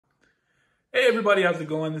Hey everybody, how's it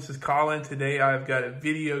going? This is Colin. Today I've got a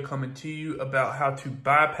video coming to you about how to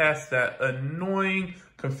bypass that annoying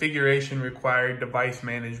configuration required device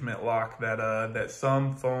management lock that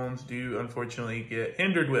some phones do unfortunately get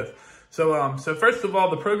hindered with. So first of all,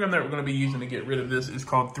 the program that we're going to be using to get rid of this is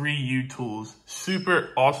called 3U Tools. Super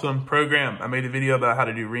awesome program. I made a video about how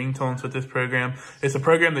to do ringtones with this program. It's a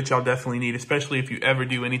program that y'all definitely need, especially if you ever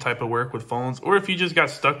do any type of work with phones, or if you just got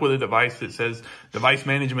stuck with a device that says device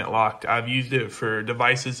management locked. I've used it for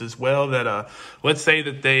devices as well that, let's say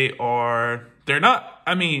that they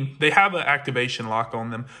have an activation lock on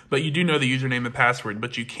them, but you do know the username and password,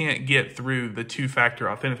 but you can't get through the two-factor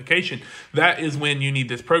authentication. That is when you need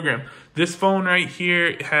this program. This phone right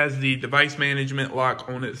here has the device management lock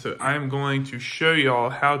on it, so I'm going to show y'all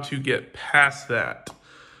how to get past that.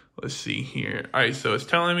 Let's see here. All right, so it's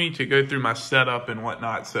telling me to go through my setup and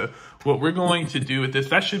whatnot. So what we're going to do with this,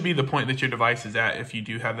 that should be the point that your device is at if you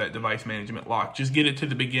do have that device management lock. Just get it to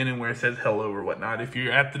the beginning where it says hello or whatnot. If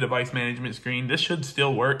you're at the device management screen, this should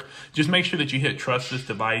still work. Just make sure that you hit trust this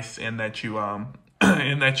device and that you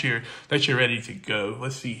and that you're ready to go.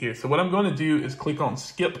 Let's see here. So what I'm going to do is click on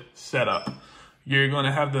skip setup. You're going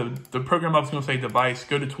to have the program up is going to say device,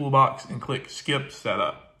 go to toolbox and click skip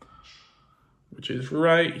setup, which is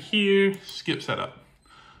right here, skip setup.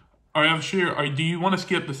 All right, I'm sure, do you want to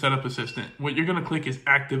skip the setup assistant? What you're gonna click is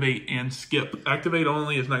activate and skip. Activate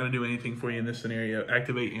only is not gonna do anything for you in this scenario.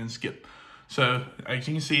 Activate and skip. So as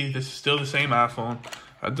you can see, this is still the same iPhone.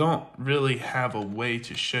 I don't really have a way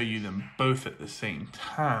to show you them both at the same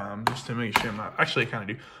time, just to make sure actually I kind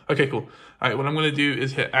of do. Okay, cool. All right, what I'm gonna do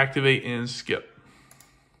is hit activate and skip.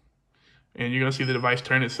 And you're gonna see the device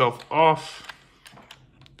turn itself off.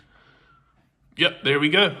 Yep, there we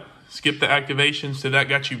go. Skip the activation, so that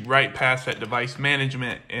got you right past that device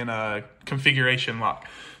management and configuration lock.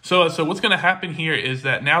 So what's going to happen here is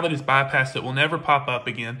that now that it's bypassed, it will never pop up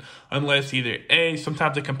again unless either A,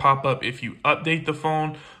 sometimes it can pop up if you update the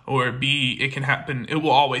phone, or B, it can happen, it will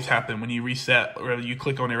always happen when you reset or you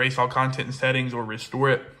click on erase all content and settings or restore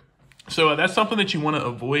it. So that's something that you want to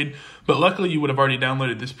avoid, but luckily you would have already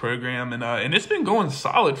downloaded this program, and it's been going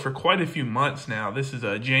solid for quite a few months now. This is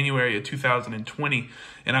January of 2020,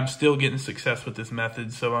 and I'm still getting success with this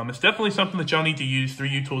method. So it's definitely something that y'all need to use.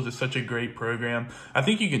 3U Tools is such a great program. I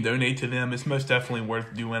think you can donate to them. It's most definitely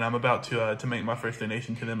worth doing. I'm about to make my first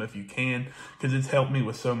donation to them if you can, because it's helped me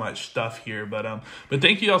with so much stuff here. But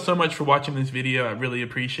thank you all so much for watching this video. I really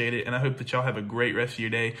appreciate it, and I hope that y'all have a great rest of your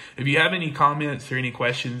day. If you have any comments or any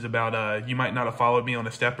questions about you might not have followed me on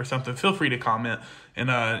a step or something, feel free to comment, and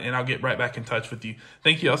I'll get right back in touch with you.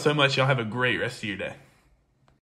 Thank you all so much. Y'all have a great rest of your day.